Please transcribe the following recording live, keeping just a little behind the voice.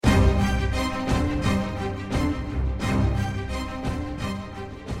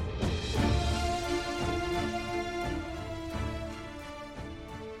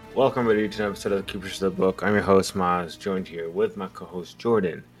Welcome everybody to an episode of the Keepers of the Book. I'm your host Maz, joined here with my co-host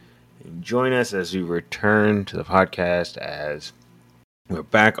Jordan. And join us as we return to the podcast as we're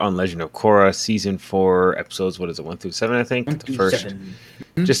back on Legend of Korra, season 4, episodes. What is it, 1 through 7? I think 1 the through first, 7.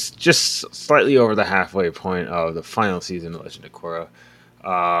 just slightly over the halfway point of the final season of Legend of Korra.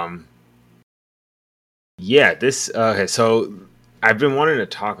 Okay. So I've been wanting to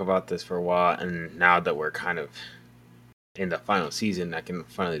talk about this for a while, and now that we're kind of in the final season, I can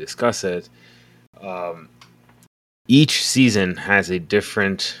finally discuss it. Each season has a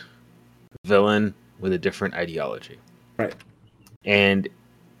different villain with a different ideology. Right. And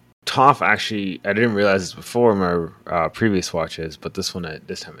Toph actually, I didn't realize this before in my previous watches, but this time I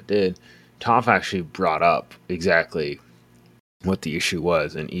did. Toph actually brought up exactly what the issue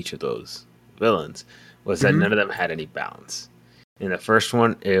was in each of those villains, was that none of them had any balance. In the first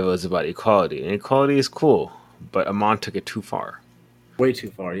one, it was about equality, and equality is cool, but Amon took it too far. Way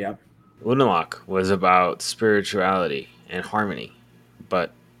too far, yeah. Unalaq was about spirituality and harmony,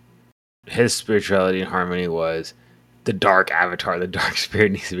 but his spirituality and harmony was the dark avatar, the dark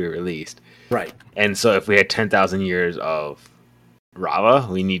spirit needs to be released. Right. And so if we had 10,000 years of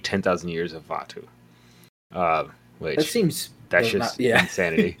Rava, we need 10,000 years of Vatu. That's just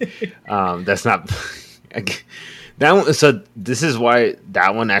insanity. That's not... That one, so this is why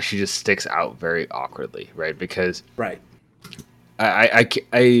that one actually just sticks out very awkwardly, right? Because right. I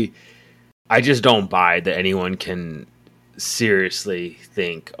just don't buy that anyone can seriously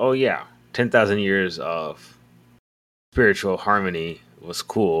think, oh yeah, 10,000 years of spiritual harmony was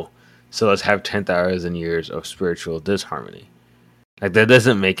cool, so let's have 10,000 years of spiritual disharmony. Like, that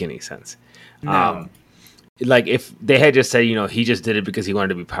doesn't make any sense. No. Like, if they had just said, he just did it because he wanted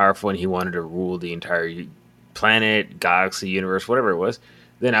to be powerful and he wanted to rule the entire planet, galaxy, universe, whatever it was,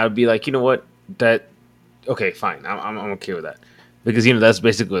 then I would be like, you know what, okay, fine, I'm okay with that. Because, that's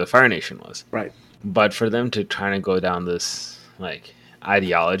basically what the Fire Nation was. Right. But for them to try to go down this, like,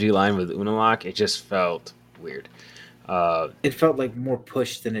 ideology line with Unalaq, it just felt weird. It felt like more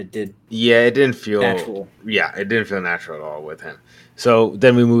push than it did. Yeah, it didn't feel natural. Yeah, it didn't feel natural at all with him. So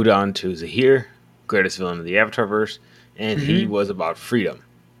then we moved on to Zahir, greatest villain of the Avatarverse, and he was about freedom,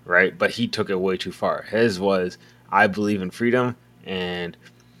 right? But he took it way too far. His was, I believe in freedom and,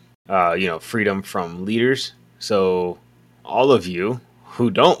 freedom from leaders. So all of you who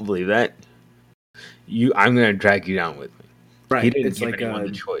don't believe that, I'm going to drag you down with me. Right. He didn't give anyone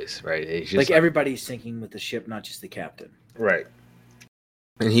the choice, right? It's just like everybody's sinking with the ship, not just the captain. Right.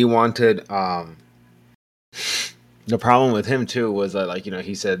 And he wanted, the problem with him too was that,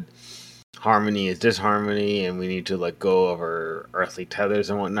 he said harmony is disharmony and we need to let go of our earthly tethers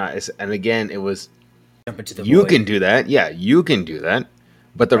and whatnot. And again, it was, jump into the you void. can do that. Yeah, you can do that.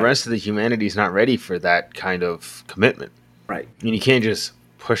 But the rest of the humanity is not ready for that kind of commitment. Right. I mean, you can't just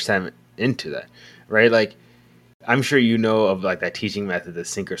push them into that, right? Like, I'm sure you know of that teaching method, the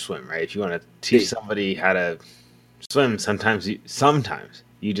sink or swim, right? If you want to teach somebody how to swim, sometimes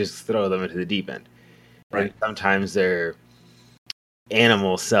you just throw them into the deep end. Right. And sometimes their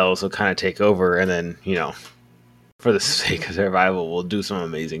animal cells will kind of take over, and then for the sake of survival, will do some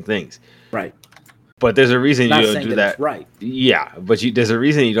amazing things. Right. But there's a reason you don't do that. Right. Yeah, but there's a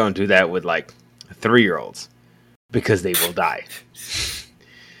reason you don't do that with 3-year-olds, because they will die.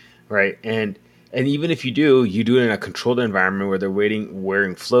 Right. And even if you do it in a controlled environment where they're wearing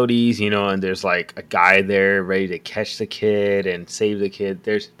floaties, and there's a guy there ready to catch the kid and save the kid.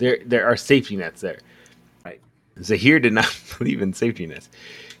 There are safety nets there. Right. Zahir did not believe in safety nets.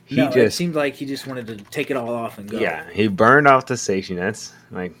 It seemed like he just wanted to take it all off and go. Yeah, he burned off the safety nets,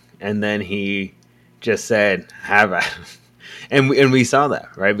 and then he just said, "Have at it." And we saw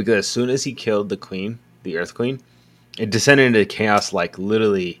that, right? Because as soon as he killed the queen, the Earth Queen, it descended into chaos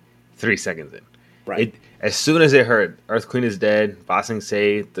literally 3 seconds in. Right. As soon as they heard Earth Queen is dead, Ba Sing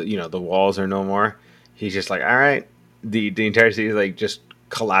Se, the walls are no more, he's just like, all right, the entire city is just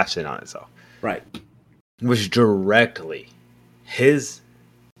collapsing on itself. Right. Which directly, his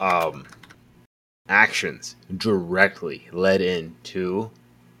actions directly led into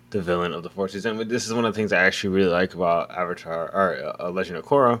the villain of the fourth season. This is one of the things I actually really like about Avatar or Legend of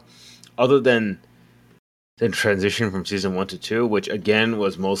Korra, other than the transition from season 1 to 2, which again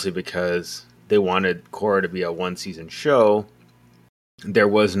was mostly because they wanted Korra to be a 1-season show. There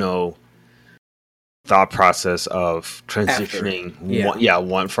was no thought process of transitioning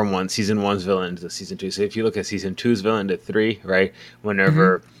from season 1's villain to season 2. So if you look at season 2's villain to 3, right,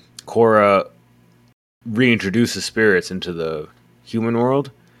 whenever Korra reintroduces spirits into the human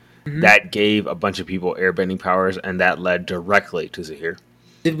world, that gave a bunch of people airbending powers, and that led directly to Zahir.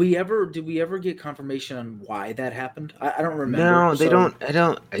 Did we ever get confirmation on why that happened? I don't remember. No, they So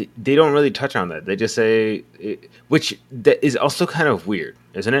don't. They don't really touch on that. They just say, which that is also kind of weird,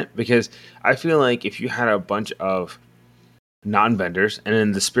 isn't it? Because I feel like if you had a bunch of non-vendors, and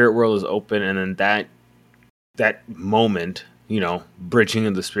then the spirit world is open, and then that moment, bridging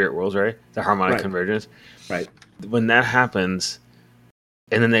of the spirit worlds, right? The harmonic right, convergence. right. When that happens,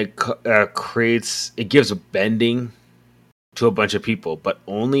 and then it it gives a bending to a bunch of people, but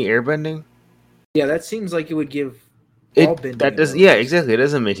only airbending. Yeah, that seems like it would give all It bending that does Yeah, abilities. exactly. It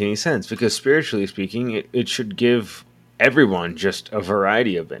doesn't make any sense because spiritually speaking, it should give everyone just a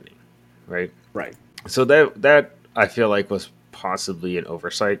variety of bending, right? Right. So that I feel like was possibly an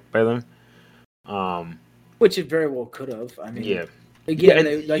oversight by them. Um, Which it very well could have. I mean, yeah, yeah, again, and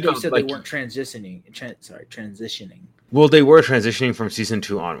they like you said, they like, weren't transitioning. Transitioning. well, they were transitioning from season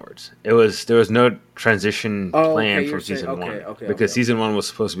 2 onwards. There was no transition Oh, okay. plan You're from saying season okay, 1 okay, okay, because okay. season 1 was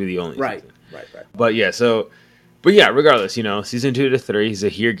supposed to be the only Right, season. right, right. But yeah, but yeah, regardless, season 2 to 3,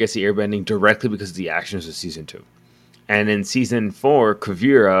 Zahir gets the airbending directly because of the actions of season 2. And in season 4,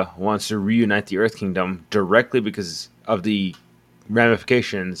 Kavira wants to reunite the Earth Kingdom directly because of the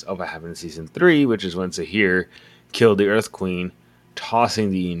ramifications of what happened in season 3, which is when Zahir killed the Earth Queen,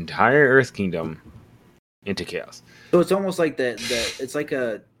 tossing the entire Earth Kingdom into chaos. So it's almost like the it's like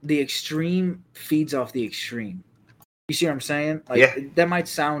the extreme feeds off the extreme. You see what I'm saying? Like Yeah, that might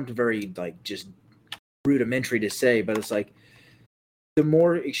sound very like just rudimentary to say, but it's like the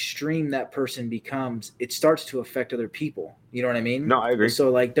more extreme that person becomes, it starts to affect other people. You know what I mean? no, I agree. So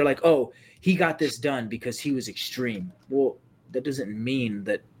like they're like, "Oh, he got this done because he was extreme." Well, that doesn't mean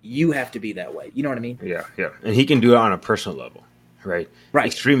that you have to be that way. You know what I mean? Yeah, yeah. And he can do it on a personal level, right? Right.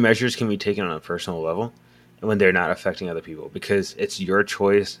 Extreme measures can be taken on a personal level and when they're not affecting other people because it's your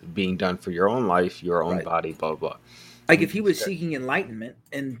choice being done for your own life, your own Right. body, blah, blah, blah. Like And if he was seeking enlightenment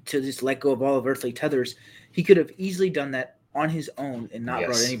and to just let go of all of earthly tethers, he could have easily done that on his own and not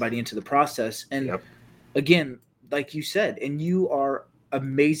brought yes. anybody into the process. And Yep. again, like you said, and you are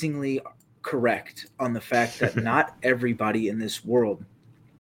amazingly correct on the fact that not everybody in this world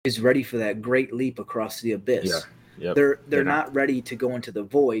is ready for that great leap across the Yeah. abyss. Yep. They're They're not. not ready to go into the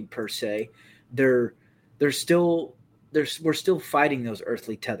void per se. They're they're still we're still fighting those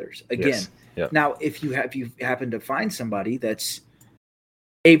earthly tethers again. Yes. Yep. Now, if you happen to find somebody that's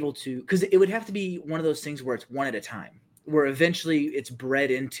able to, because it would have to be one of those things where it's one at a time, where eventually it's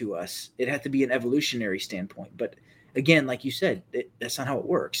bred into us. It had to be an evolutionary standpoint, but again, like you said, that's not how it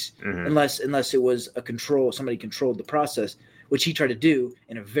works. Hmm. Unless it was a control, somebody controlled the process, which he tried to do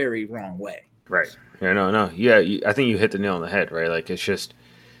in a very wrong way. Right. Yeah. No. No. Yeah. I think you hit the nail on the head. Right. Like it's just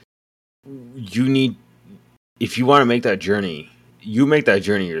you need if you want to make that journey, you make that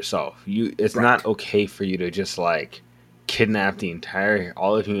journey yourself. It's Right. not okay for you to just like kidnap the entire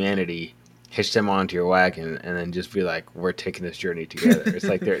all of humanity, hitch them onto your wagon, and then just be like, "We're taking this journey together." It's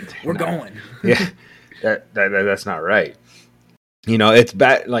like they're We're not. going. Yeah, that's not right. It's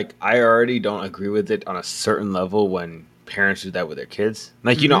bad. Like I already don't agree with it on a certain level when parents do that with their kids.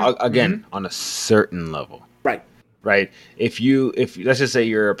 Like Mm-hmm. again, on a certain level, Right. right? If let's just say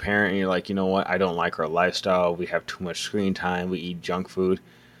you're a parent and you're like, you know what, I don't like our lifestyle. We have too much screen time. We eat junk food.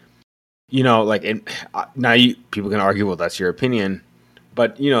 Like, and now people can argue, well, that's your opinion,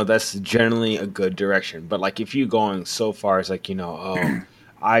 but that's generally a good direction. But like, if you going so far as like, oh,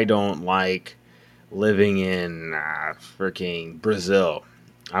 I don't like living in freaking Brazil.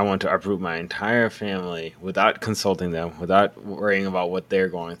 I want to uproot my entire family without consulting them, without worrying about what they're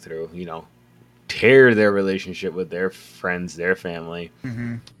going through. Tear their relationship with their friends, their family,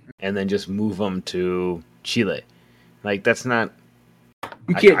 Mm-hmm. and then just move them to Chile. Like that's not.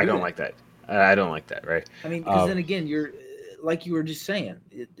 You can't I do don't that. like that. I don't like that. Right. I mean, because Uh, then again, you're like you were just saying,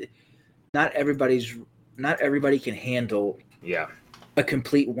 not everybody's not everybody can handle yeah. a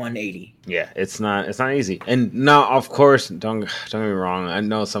complete 180. Yeah. It's not easy. And no, of course, don't get me wrong. I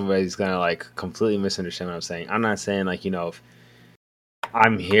know somebody's gonna like completely misunderstand what I'm saying. I'm not saying like if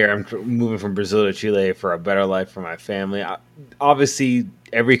I'm here. Moving from Brazil to Chile for a better life for my family. Obviously,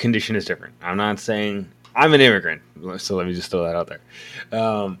 every condition is different. I'm not saying I'm an immigrant, so let me just throw that out there.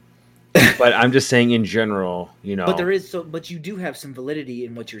 But I'm just saying in general, But there is but you do have some validity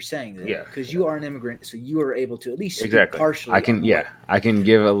in what you're saying yeah, there because yeah, you are an immigrant, so you are able to at least speak exactly. partially on what. I can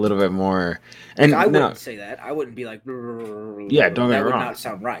give a little bit more. Like I And no, wouldn't say that. I wouldn't be like yeah, don't get me that would wrong. not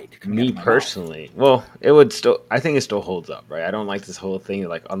sound right coming out Me of my mouth. personally, well, it would still. I think it still holds up, right? I don't like this whole thing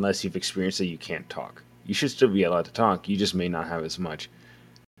like unless you've experienced it, you can't talk. You should still be allowed to talk. You just may not have as much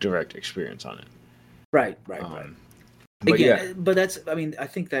direct experience on it. Right, right, right. Um, but Again, yeah, but that's I mean I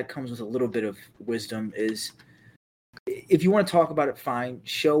think that comes with a little bit of wisdom is if you want to talk about it, fine.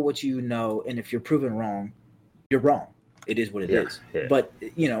 Show what you know, and if you're proven wrong, you're wrong. It is what it is. Yeah. But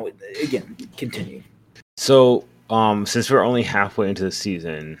again, continue. So, since we're only halfway into the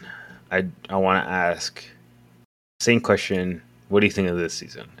season, I want to ask same question. What do you think of this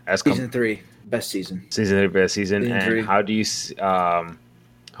season? Season 3, best season. Season 3, best season, Season and 3. how do you So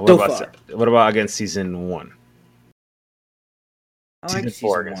far. what about against season 1? I like Season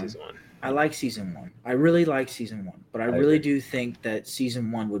 4 against 1. season 1. I like season 1. I really like season 1, but I really do think that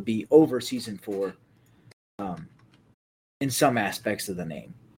season 1 would be over season 4, in some aspects of the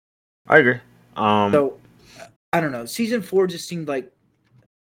name. I agree. So I don't know. Season 4 just seemed like,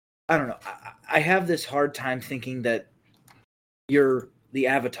 I don't know. I have this hard time thinking that you're the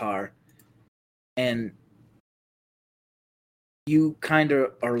Avatar and you kind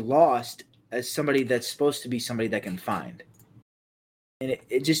of are lost as somebody that's supposed to be somebody that can find. And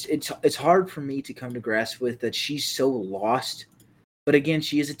it's hard for me to come to grasp with that she's so lost. But again,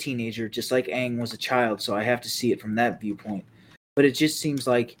 she is a teenager, just like Aang was a child, so I have to see it from that viewpoint. But it just seems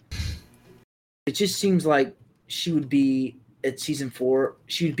like she would be at season 4.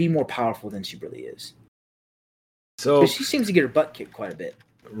 She would be more powerful than she really is. So she seems to get her butt kicked quite a bit.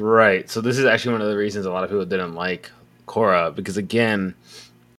 Right. So this is actually one of the reasons a lot of people didn't like Korra, because again,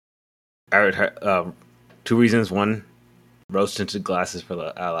 two reasons. One, rose-tinted glasses for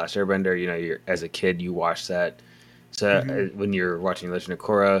the Last Airbender. You're as a kid you watch that, so when you're watching Legend of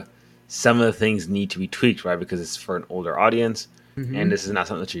Korra, some of the things need to be tweaked, right? Because it's for an older audience, and this is not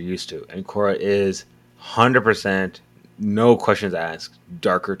something that you're used to. And Korra is 100%, no questions asked,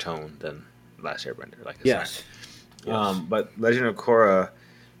 darker tone than Last Airbender. Like I said. Yes. But Legend of Korra.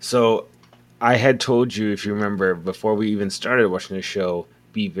 So I had told you, if you remember, before we even started watching the show,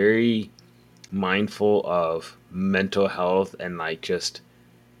 be very mindful of mental health and like just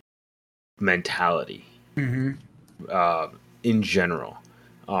mentality in general,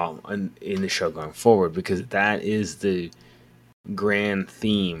 and in the show going forward, because that is the grand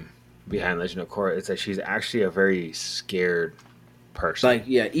theme behind Legend of Korra. Is that she's actually a very scared person. Like,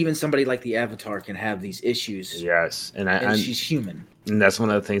 yeah, even somebody like the Avatar can have these issues. Yes, and she's human. And that's one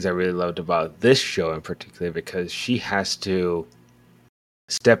of the things I really loved about this show in particular, because she has to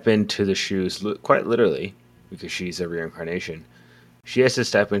step into the shoes, quite literally, because she's a reincarnation. She has to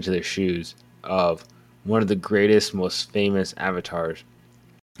step into the shoes of one of the greatest, most famous avatars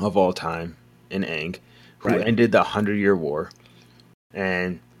of all time in Aang, who ended the 100-Year War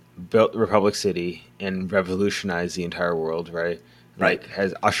and built Republic City and revolutionized the entire world, right? Like,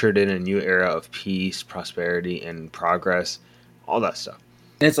 has ushered in a new era of peace, prosperity, and progress, all that stuff.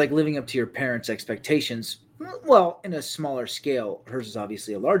 And it's like living up to your parents' expectations. Well, in a smaller scale. Hers is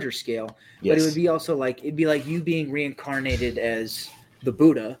obviously a larger scale. Yes. But it would be also like, it'd be like you being reincarnated as the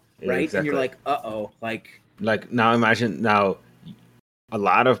Buddha, right? Exactly. And you're like, uh-oh. Like now imagine, a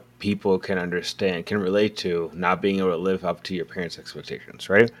lot of people can relate to not being able to live up to your parents' expectations,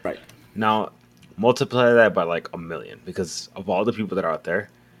 right? Right. Now, multiply that by like 1 million, because of all the people that are out there.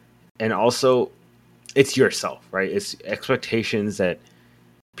 And also, it's yourself, right? It's expectations that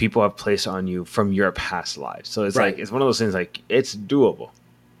people have placed on you from your past lives. So it's like, it's one of those things, like, it's doable.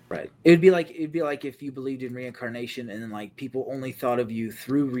 Right. It'd be like if you believed in reincarnation and then like people only thought of you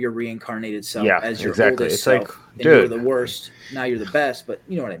through your reincarnated self as your oldest it's self. Like, and you're the worst. Now you're the best, but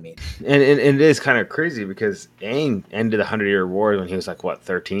you know what I mean. And it is kind of crazy, because Aang ended the 100-Year War when he was like, what,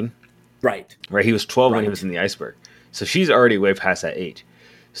 13? Right. He was 12 when he was in the iceberg. So she's already way past that age.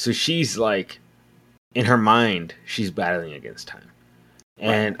 So she's like, in her mind, she's battling against time.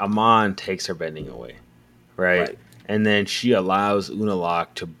 And Amon takes her bending away, right? And then she allows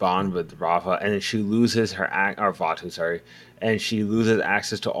Unalaq to bond with Rafa, and then she loses Vatu, and she loses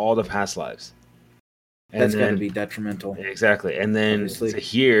access to all the past lives. And that's going to be detrimental. Exactly. And then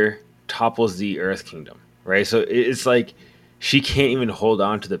Zahir topples the Earth Kingdom, right? So it's like she can't even hold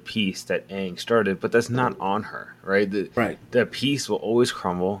on to the peace that Aang started, but that's not on her, right? The peace will always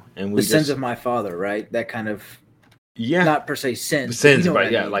crumble, and the sins of my father, right? That kind of. Yeah, not per se sins, but you know I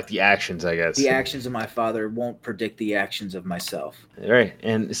mean. Like the actions, I guess. The actions of my father won't predict the actions of myself. Right,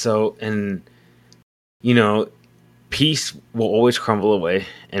 and so, peace will always crumble away,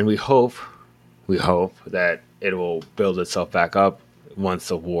 and we hope that it will build itself back up once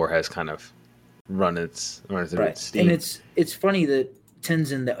the war has kind of run through its steam. And it's funny that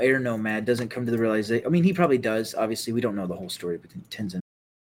Tenzin, the air nomad, doesn't come to the realization. I mean, he probably does. Obviously, we don't know the whole story between Tenzin.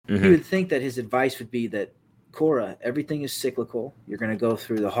 You would think that his advice would be that, Korra, everything is cyclical. You're going to go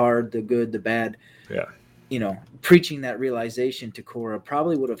through the hard, the good, the bad. Yeah. Preaching that realization to Korra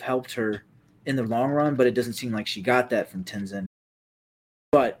probably would have helped her in the long run, but it doesn't seem like she got that from Tenzin.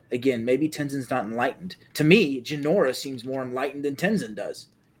 But again, maybe Tenzin's not enlightened. To me, Jinora seems more enlightened than Tenzin does,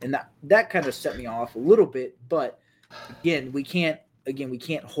 and that kind of set me off a little bit. But again, we can't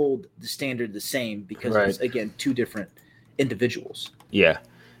hold the standard the same because Right. it's again two different individuals. Yeah.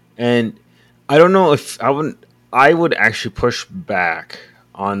 And I don't know if I would actually push back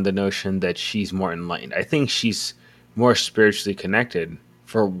on the notion that she's more enlightened. I think she's more spiritually connected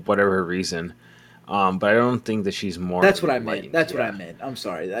for whatever reason. But I don't think that she's more That's what I meant. enlightened. That's what Yeah. I meant. I'm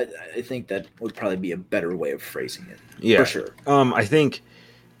sorry. I think that would probably be a better way of phrasing it. Yeah. For sure. I think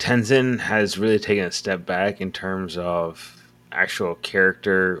Tenzin has really taken a step back in terms of actual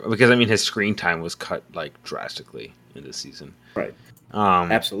character because I mean his screen time was cut like drastically in this season. Right.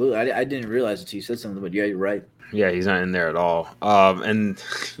 Um, Absolutely. I didn't realize it until you said something, but yeah, you're right. Yeah, he's not in there at all. And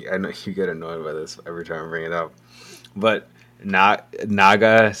I know you get annoyed by this every time I bring it up, but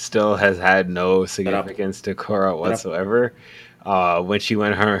Naga still has had no significance to Korra whatsoever. When she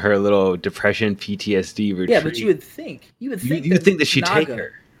went on her little depression PTSD retreat, Yeah, but you would think you think that she'd take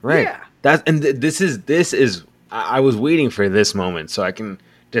her, right? Yeah. This is. I was waiting for this moment so I can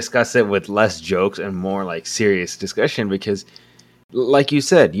discuss it with less jokes and more like serious discussion because, like you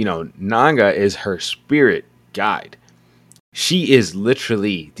said, Naga is her spirit guide. She is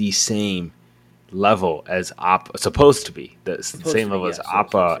literally the same level as Appa, supposed to be the same level as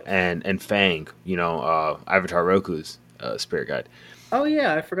Appa and Fang. Avatar Roku's spirit guide. Oh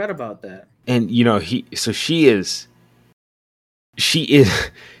yeah, I forgot about that. And she is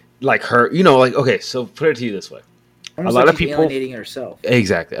like her. Okay. So put it to you this way: Almost a lot like of people alienating herself.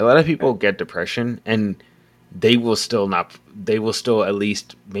 Exactly. A lot of people get depression and they will still at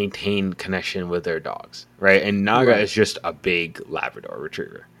least maintain connection with their dogs, right? And Naga is just a big Labrador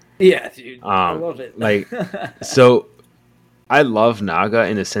retriever. Yeah, dude, I love it. So I love Naga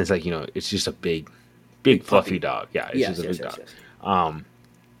in the sense like it's just a big fluffy dog. Yeah, it's just a big dog. Yes.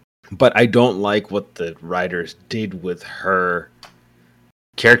 But I don't like what the writers did with her.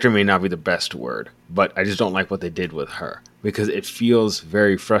 Character may not be the best word, but I just don't like what they did with her because it feels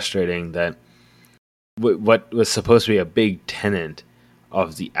very frustrating that what was supposed to be a big tenet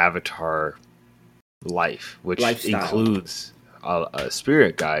of the Avatar life, which includes a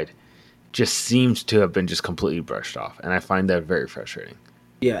spirit guide, just seems to have been just completely brushed off, and I find that very frustrating.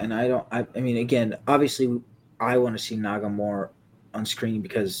 Yeah, and I mean, again, obviously, I want to see Naga more on screen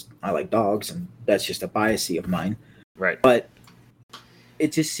because I like dogs, and that's just a bias of mine. Right. But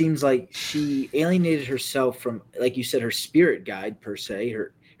it just seems like she alienated herself from, like you said, her spirit guide per se,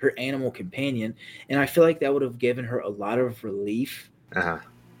 her animal companion, and I feel like that would have given her a lot of relief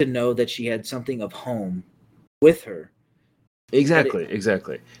to know that she had something of home with her.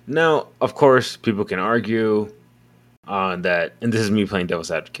 Exactly. Now, of course, people can argue on that, and this is me playing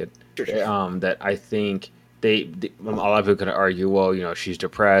devil's advocate. Sure. That I think a lot of people could argue, well, she's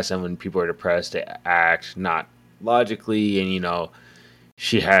depressed, and when people are depressed, they act not logically, and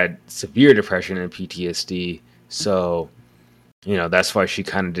she had severe depression and PTSD, so that's why she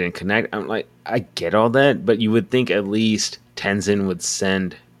kind of didn't connect. I'm like, I get all that, but you would think at least Tenzin would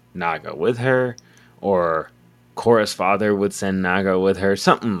send Naga with her, or Korra's father would send Naga with her,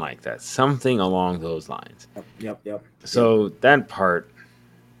 something like that, something along those lines. Yep. So that part,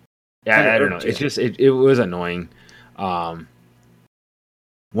 I don't know. It's just it was annoying. One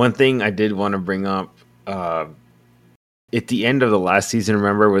thing I did want to bring up at the end of the last season,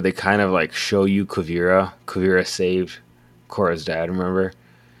 remember where they kind of like show you Kuvira? Kuvira saved Korra's dad. Remember?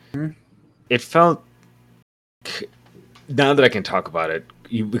 Mm-hmm. It felt. Now that I can talk about it,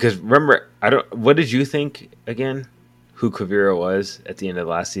 because remember, what did you think again? Who Kuvira was at the end of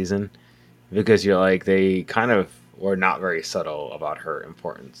the last season? Because you're like, they kind of were not very subtle about her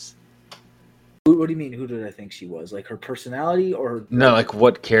importance. What do you mean? Who did I think she was? Like her personality, or no? Like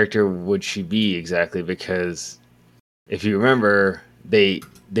what character would she be exactly? Because if you remember, they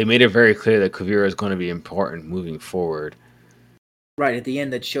made it very clear that Kuvira is going to be important moving forward. Right at the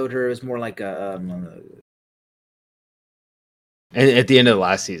end, that showed her as more like a. And at the end of the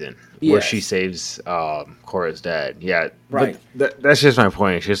last season, where she saves Korra's dad, yeah, right. But that's just my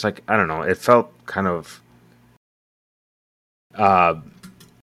point. It's just like, I don't know. It felt kind of.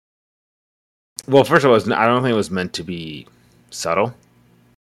 Well, first of all, I don't think it was meant to be subtle,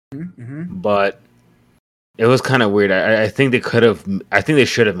 but it was kind of weird. I think they could have. I think they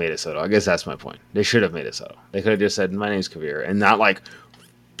should have made it subtle. I guess that's my point. They should have made it subtle. They could have just said, "My name's Kuvira," and not like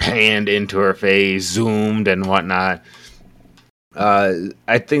panned into her face, zoomed and whatnot.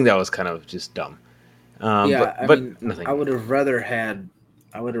 I think that was kind of just dumb. Yeah, but I mean, nothing. I would have rather had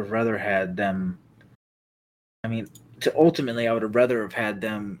them. I mean, ultimately, I would have rather have had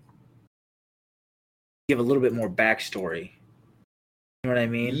them give a little bit more backstory You know what I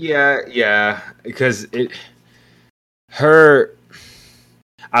mean? Yeah, because her,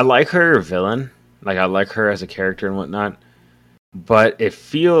 I like her villain, like I like her as a character and whatnot, but it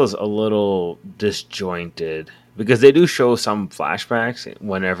feels a little disjointed because they do show some flashbacks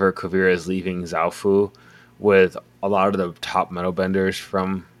whenever Kavira is leaving Zaofu with a lot of the top metal benders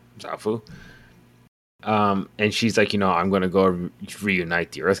from Zaofu. And she's like, I'm going to go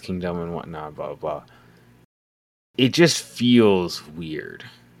reunite the Earth Kingdom and whatnot, blah, blah, blah. It just feels weird.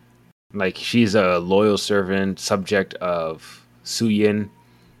 Like she's a loyal servant, subject of Suyin,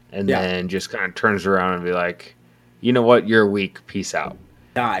 and Yeah, then just kind of turns around and be like, you know what, you're weak, peace out.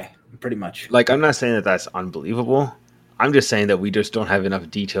 die pretty much. Like, I'm not saying that that's unbelievable. I'm just saying that we just don't have enough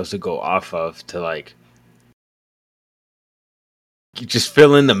details to go off of to like just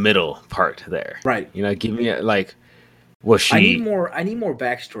fill in the middle part there. Right. Give me like, was I need she more. I need more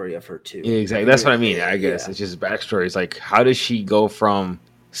backstory of her too. exactly? That's what I mean. I guess Yeah. it's just backstory. It's like, how does she go from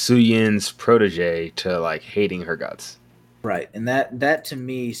Suyin's protege to like hating her guts? Right, and that to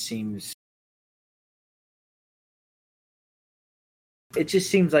me seems. It just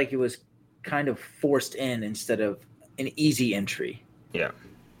seems like it was kind of forced in instead of an easy entry. Yeah,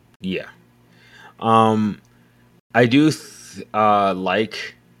 yeah. Um, I do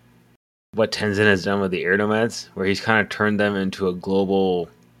like what Tenzin has done with the air nomads, where he's kind of turned them into a global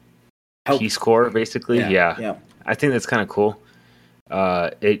Peace Corps, basically. Yeah. I think that's kind of cool.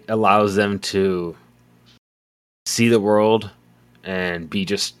 It allows them to see the world and be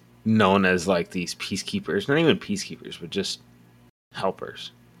just known as like these peacekeepers, not even peacekeepers, but just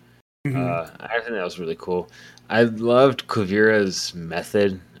helpers. Mm-hmm. I think that was really cool. I loved Kuvira's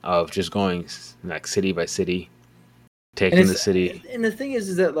method of just going like city by city, taking the city. And the thing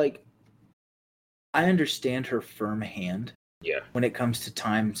is that like I understand her firm hand. Yeah. When it comes to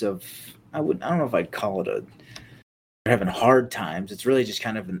times of I don't know if I'd call it they're having hard times. It's really just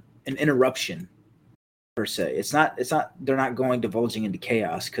kind of an interruption per se. It's not they're not going divulging into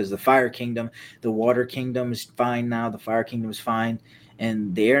chaos because the Fire Kingdom, the Water Kingdom is fine now, the Fire Kingdom is fine,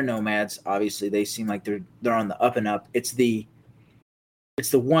 and the Air Nomads obviously they seem like they're on the up and up. It's the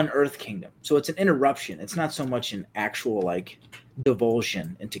one Earth Kingdom. So it's an interruption. It's not so much an actual like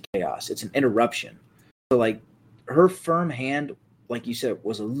divulsion into chaos. It's an interruption. So like her firm hand, like you said,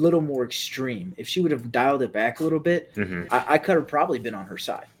 was a little more extreme. If she would have dialed it back a little bit, I could have probably been on her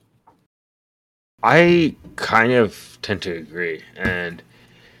side. I kind of tend to agree, and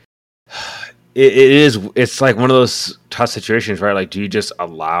it's like one of those tough situations, right? Like, do you just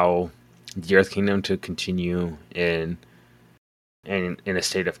allow the Earth Kingdom to continue in a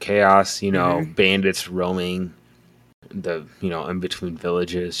state of chaos? Bandits roaming in between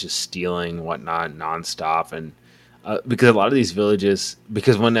villages, just stealing whatnot nonstop, and because a lot of these villages,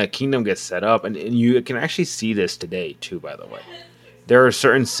 because when that kingdom gets set up, and you can actually see this today too, by the way, there are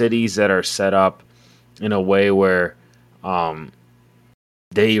certain cities that are set up in a way where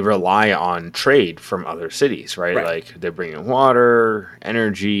they rely on trade from other cities, right? Like they bring in water,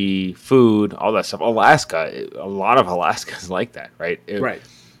 energy, food, all that stuff. Alaska, a lot of Alaska is like that, right?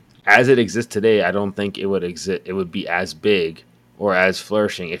 As it exists today, I don't think it would exist. It would be as big or as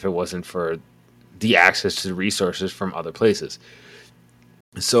flourishing if it wasn't for the access to resources from other places.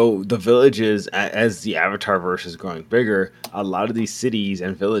 So the villages, as the Avatar verse is growing bigger, a lot of these cities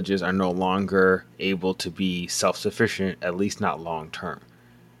and villages are no longer able to be self-sufficient, at least not long term.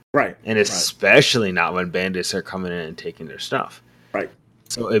 Right. And especially not when bandits are coming in and taking their stuff. Right.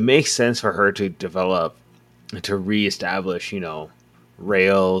 So it makes sense for her to develop, to reestablish,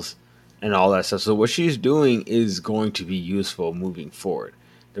 rails and all that stuff. So what she's doing is going to be useful moving forward.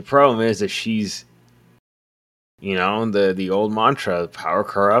 The problem is that she's, the old mantra, power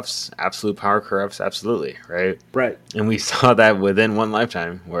corrupts, absolute power corrupts, absolutely, right? Right. And we saw that within one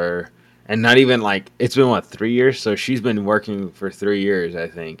lifetime and not even like, it's been 3 years? So she's been working for 3 years, I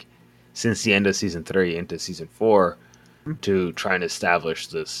think, since the end of season 3 into season 4 to try and establish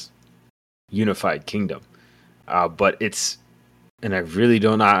this unified kingdom. But it's, and I really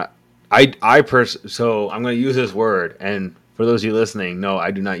do not, so I'm going to use this word, and for those of you listening, no,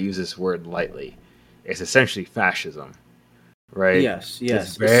 I do not use this word lightly. It's essentially fascism, right? Yes,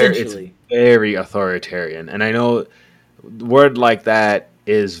 It's very authoritarian, and I know a word like that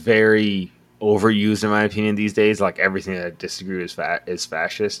is very overused in my opinion these days. Like everything that I disagree with is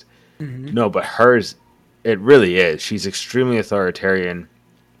fascist. Mm-hmm. No, but hers, it really is. She's extremely authoritarian,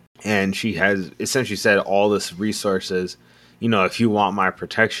 and she has essentially said all this resources. If you want my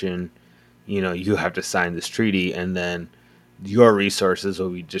protection, you have to sign this treaty, and then your resources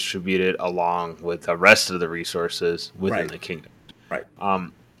will be distributed along with the rest of the resources within the kingdom. Right.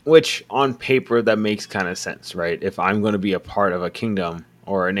 which on paper that makes kind of sense, right? If I'm going to be a part of a kingdom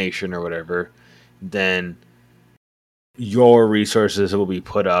or a nation or whatever, then your resources will be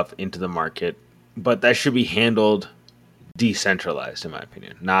put up into the market, but that should be handled decentralized, in my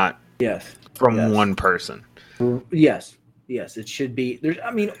opinion, not Yes. from Yes. one person. Yes. Yes. It should be. There's.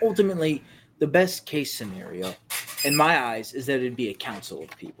 I mean, ultimately, the best case scenario, in my eyes, is that it'd be a council of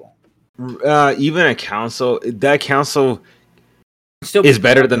people. Even a council, that council Still be is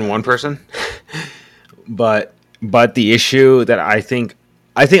better corrupt, than one person, but the issue that I think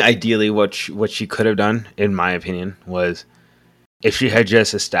ideally what she could have done, in my opinion, was if she had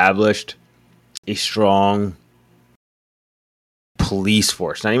just established a strong police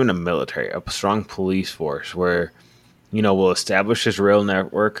force, not even a military, a strong police force where, we'll establish this rail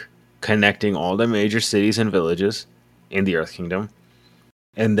network connecting all the major cities and villages in the Earth Kingdom.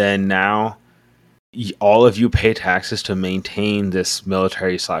 And then now all of you pay taxes to maintain this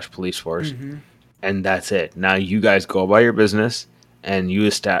military / police force. Mm-hmm. And that's it. Now you guys go about your business, and you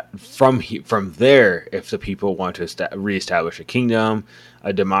from there. If the people want to reestablish a kingdom,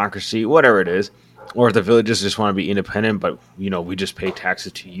 a democracy, whatever it is, or if the villages just want to be independent, but we just pay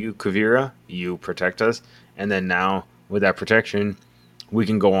taxes to you, Kavira, you protect us, and then now with that protection, we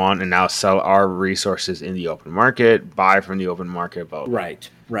can go on and now sell our resources in the open market, buy from the open market, blah, blah, blah. Right.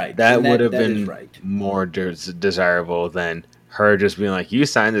 Right. That And would have that is been right. more desirable than her just being like, "You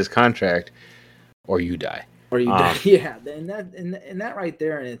signed this contract, or you die." Or you die. Yeah. And that right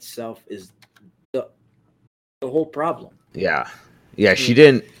there in itself is the whole problem. Yeah, she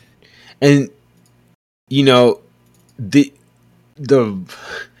didn't, and the the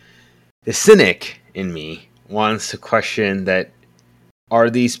the cynic in me wants to question that: are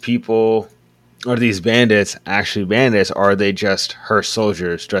these people, are these bandits actually bandits, or are they just her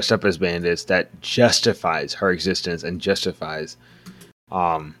soldiers dressed up as bandits that justifies her existence and justifies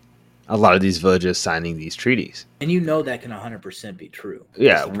a lot of these villages signing these treaties? And that can 100% be true.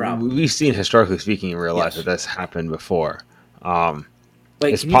 Yeah, That's the problem. we've seen, historically speaking, in real life, Yes. that that's happened before. Wait,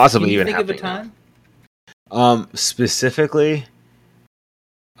 It's can possibly you even think of a happening time? Specifically,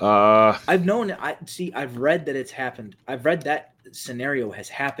 I've read that it's happened. I've read that scenario has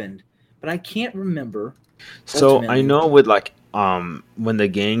happened, but I can't remember. so I Ultimately. know with when the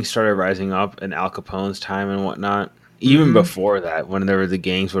gangs started rising up in Al Capone's time and whatnot, even before that, when there were the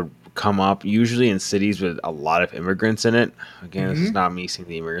gangs would come up, usually in cities with a lot of immigrants in it. Again, this is not me saying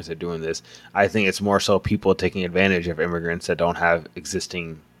the immigrants are doing this. I think it's more so people taking advantage of immigrants that don't have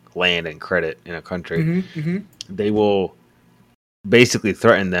existing land and credit in a country. They will basically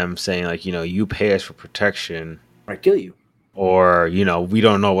threaten them, saying like, you pay us for protection, I kill you, or we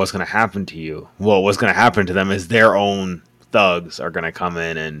don't know what's going to happen to you. Well, what's going to happen to them is their own thugs are going to come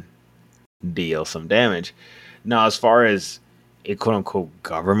in and deal some damage. Now, as far as a quote unquote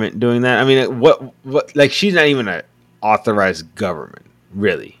government doing that, I mean, what like, she's not even an authorized government,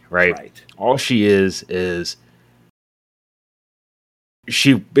 really, right? All she is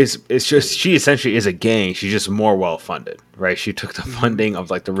she essentially is a gang. She's just more well funded, right? She took the funding of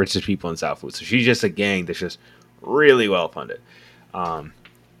like the richest people in Southwood, so she's just a gang that's just really well funded.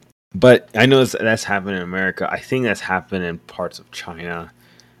 But I know that's happened in America. I think that's happened in parts of China.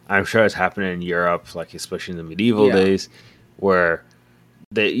 I'm sure it's happened in Europe, like especially in the medieval days, where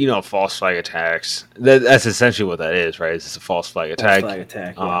they, false flag attacks. That's essentially what that is, right? It's a false flag attack.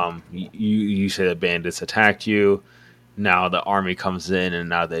 Yeah. You say the bandits attacked you. Now the army comes in, and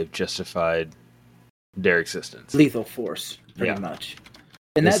now they've justified their existence. Lethal force, pretty much.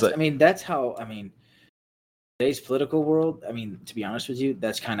 And that's how. Today's political world, to be honest with you,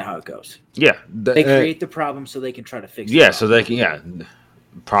 that's kind of how it goes. Yeah. They create the problem so they can try to fix it. Yeah, so they can,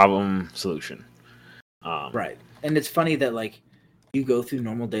 problem, solution. Right. And it's funny that, like, you go through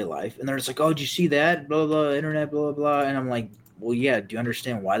normal day life, and they're just like, oh, did you see that? Blah, blah, blah, internet, blah, blah, blah. And I'm like, well, yeah, do you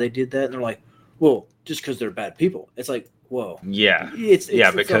understand why they did that? And they're like, well, just because they're bad people. It's like, whoa. Yeah. It's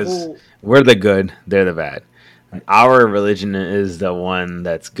because we're the good, they're the bad. Right. Our religion is the one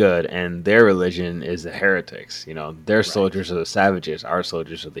that's good, and their religion is the heretics. Their soldiers are the savages. Our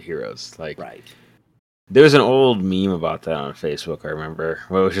soldiers are the heroes. Like, there's an old meme about that on Facebook, I remember,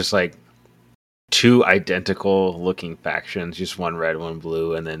 where it was just like two identical looking factions, just one red, one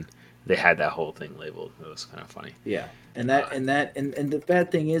blue, and then they had that whole thing labeled. It was kind of funny. Yeah, and the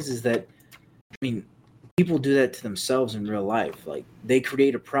bad thing is that, people do that to themselves in real life. Like, they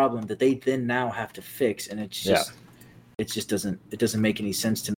create a problem that they then now have to fix, and it just doesn't make any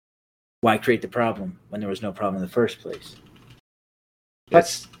sense to me. Why create the problem when there was no problem in the first place?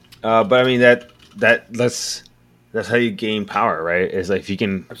 But that's how you gain power, right? Is like, if you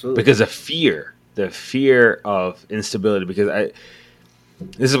can, because the fear of instability. Because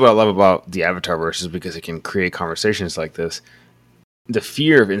this is what I love about the Avatar verse, is because it can create conversations like this. The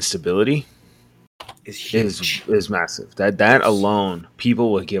fear of instability Is huge. is massive. That Yes. alone,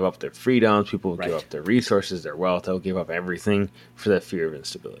 people will give up their freedoms, people will give Right. up their resources, their wealth, they'll give up everything for that fear of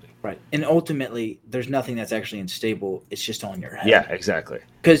instability. Right. And ultimately, there's nothing that's actually unstable. It's just on your head. Yeah, exactly.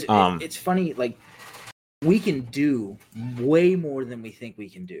 Because it's funny, like, we can do way more than we think we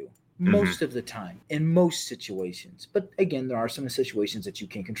can do most of the time in most situations. But again, there are some situations that you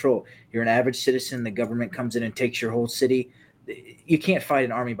can't control. You're an average citizen, the government comes in and takes your whole city. You can't fight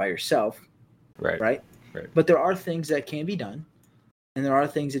an army by yourself. Right. But there are things that can be done, and there are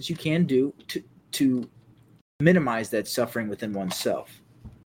things that you can do to minimize that suffering within oneself.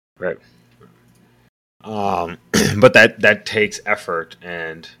 Right. But that takes effort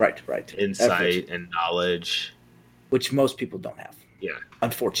and insight and knowledge, which most people don't have. Yeah,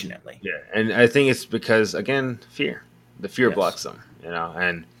 unfortunately. Yeah, and I think it's because, again, fear. The fear blocks them,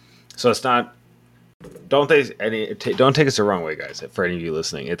 and so it's not. Don't take us the wrong way, guys. For any of you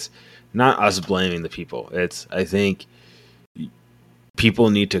listening, it's not us blaming the people. It's, I think, people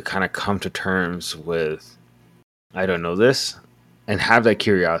need to kind of come to terms with, I don't know this, and have that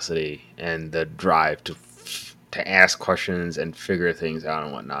curiosity and the drive to ask questions and figure things out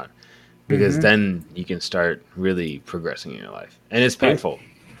and whatnot, because then you can start really progressing in your life. And it's painful.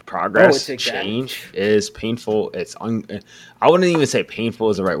 Progress, change is painful. I wouldn't even say painful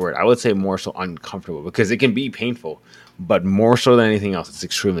is the right word. I would say more so uncomfortable, because it can be painful, but more so than anything else, it's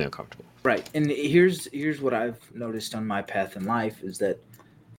extremely uncomfortable. Right. And here's what I've noticed on my path in life is that,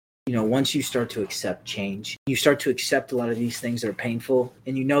 once you start to accept change, you start to accept a lot of these things that are painful,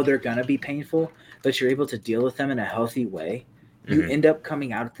 and they're going to be painful, but you're able to deal with them in a healthy way. You end up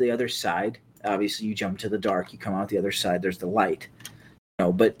coming out the other side. Obviously, you jump to the dark, you come out the other side, there's the light.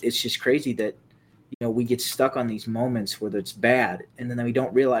 But it's just crazy that, we get stuck on these moments where it's bad, and then we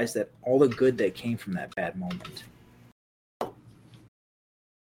don't realize that all the good that came from that bad moment.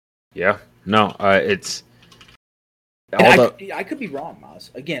 Yeah. No, it's... I could be wrong,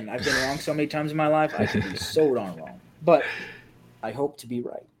 Maz. Again, I've been wrong so many times in my life. I could be so darn wrong. But I hope to be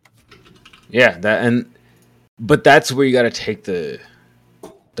right. Yeah, but that's where you got to take the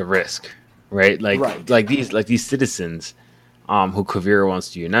risk, right? Like these citizens who Kuvira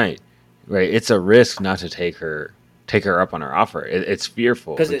wants to unite, right? It's a risk not to take her up on her offer. It's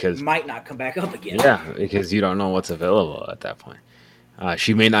fearful because it might not come back up again. Yeah, because you don't know what's available at that point.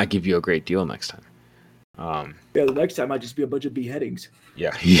 She may not give you a great deal next time. The next time might just be a bunch of beheadings.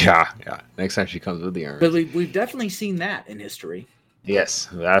 Yeah. Next time she comes with the army. But we've definitely seen that in history. Yes,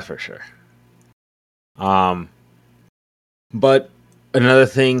 that's for sure. But another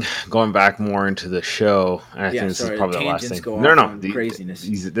thing, going back more into the show, and I think this is probably the last thing. No, craziness.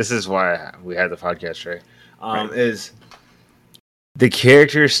 This is why we had the podcast, right? Is the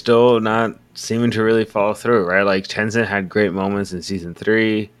character still not seeming to really follow through, right? Like, Tenzin had great moments in season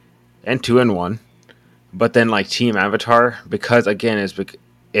 3 and 2 and 1, but then like Team Avatar, because again,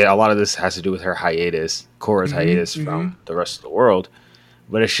 a lot of this has to do with her hiatus, Korra's hiatus from the rest of the world,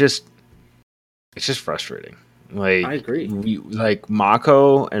 but it's just frustrating. Like, I agree. Like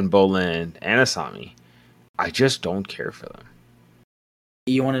Mako and Bolin and Asami, I just don't care for them.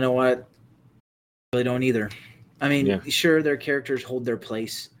 You want to know what? I really don't either. I mean, sure, their characters hold their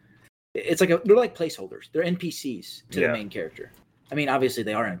place. It's like they're like placeholders. They're NPCs to the main character. I mean, obviously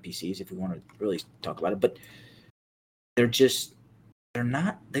they are NPCs if we want to really talk about it, but they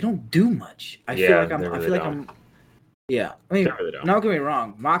don't do much. I feel like I'm. Yeah, I mean, really don't get me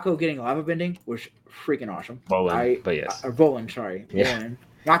wrong. Mako getting lava bending was freaking awesome. Bolin, sorry. Yeah. Bolin.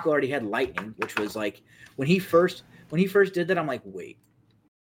 Mako already had lightning, which was like when he first did that, I'm like, wait.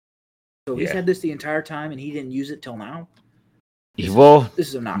 So he's had this the entire time and he didn't use it till now? This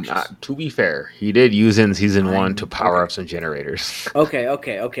is obnoxious. To be fair, he did use it in season 1 to power up some generators. Okay.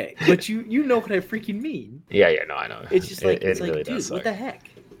 But you know what I freaking mean. Yeah, no, I know. It's just like, really dude, what the heck?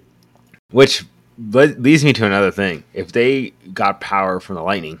 Which leads me to another thing. If they got power from the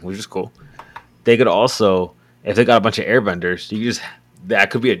lightning, which is cool, they could also, if they got a bunch of airbenders, that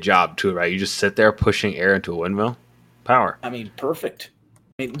could be a job too, right? You just sit there pushing air into a windmill. Power. I mean, perfect.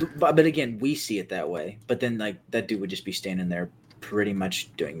 But again, we see it that way. But then, like, that dude would just be standing there pretty much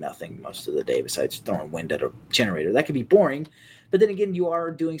doing nothing most of the day besides throwing wind at a generator. That could be boring. But then again, you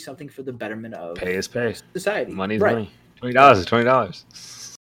are doing something for the betterment of pay is pay. Society. Money is money. $20 is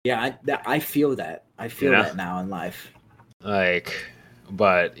 $20. Yeah, I feel that. I feel that now in life.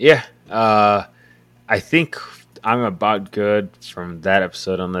 But yeah, I think I'm about good from that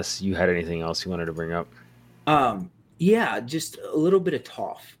episode, unless you had anything else you wanted to bring up. Yeah, just a little bit of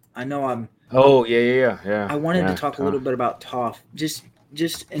Toph. I know I'm. Oh yeah. I wanted to talk a little bit about Toph. Just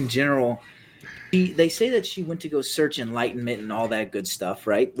just in general, they say that she went to go search enlightenment and all that good stuff,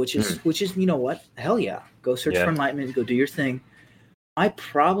 right? Which is you know what? Hell yeah, go search for enlightenment, go do your thing. My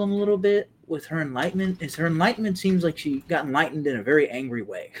problem a little bit with her enlightenment is her enlightenment seems like she got enlightened in a very angry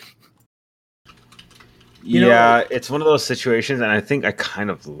way. It's one of those situations, and I think I kind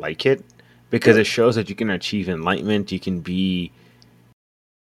of like it because it shows that you can achieve enlightenment. You can be,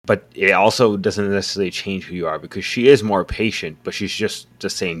 but it also doesn't necessarily change who you are because she is more patient, but she's just the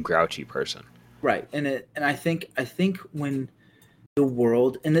same grouchy person. Right, and I think when the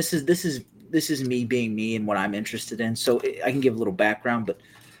world, and this is me being me and what I'm interested in, so I can give a little background, but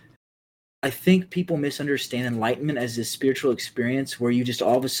I think people misunderstand enlightenment as this spiritual experience where you just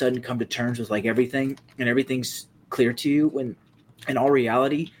all of a sudden come to terms with like everything and everything's clear to you, when in all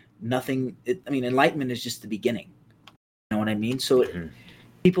reality nothing. Enlightenment is just the beginning. You know what I mean? So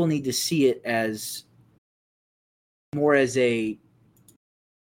people need to see it as more as a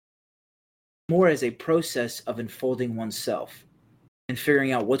process of unfolding oneself and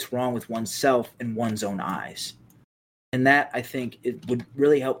figuring out what's wrong with oneself in one's own eyes. And that, I think, it would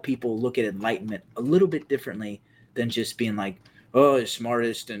really help people look at enlightenment a little bit differently than just being like, oh, the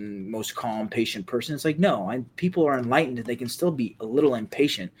smartest and most calm, patient person. It's like, no, people are enlightened and they can still be a little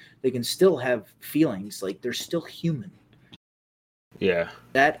impatient. They can still have feelings. Like, they're still human. Yeah.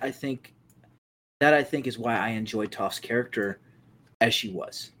 That I think is why I enjoyed Toph's character as she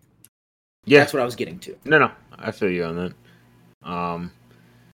was. Yeah. That's what I was getting to. No, I feel you on that.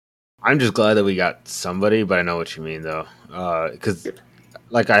 I'm just glad that we got somebody, but I know what you mean, though. Because,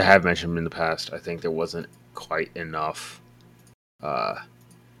 like I have mentioned in the past, I think there wasn't quite enough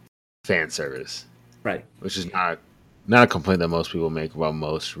fan service. Right. Which is not a complaint that most people make about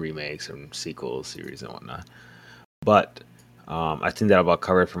most remakes and sequels, series, and whatnot. But I think that about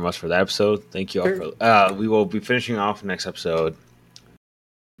covered from us for that episode. Thank you all for... we will be finishing off next episode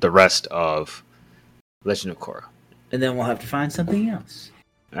the rest of Legend of Korra. And then we'll have to find something else.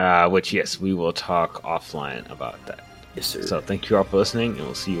 Which, yes, we will talk offline about that. Yes, sir. So thank you all for listening, and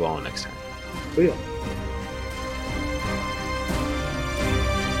we'll see you all next time. We will.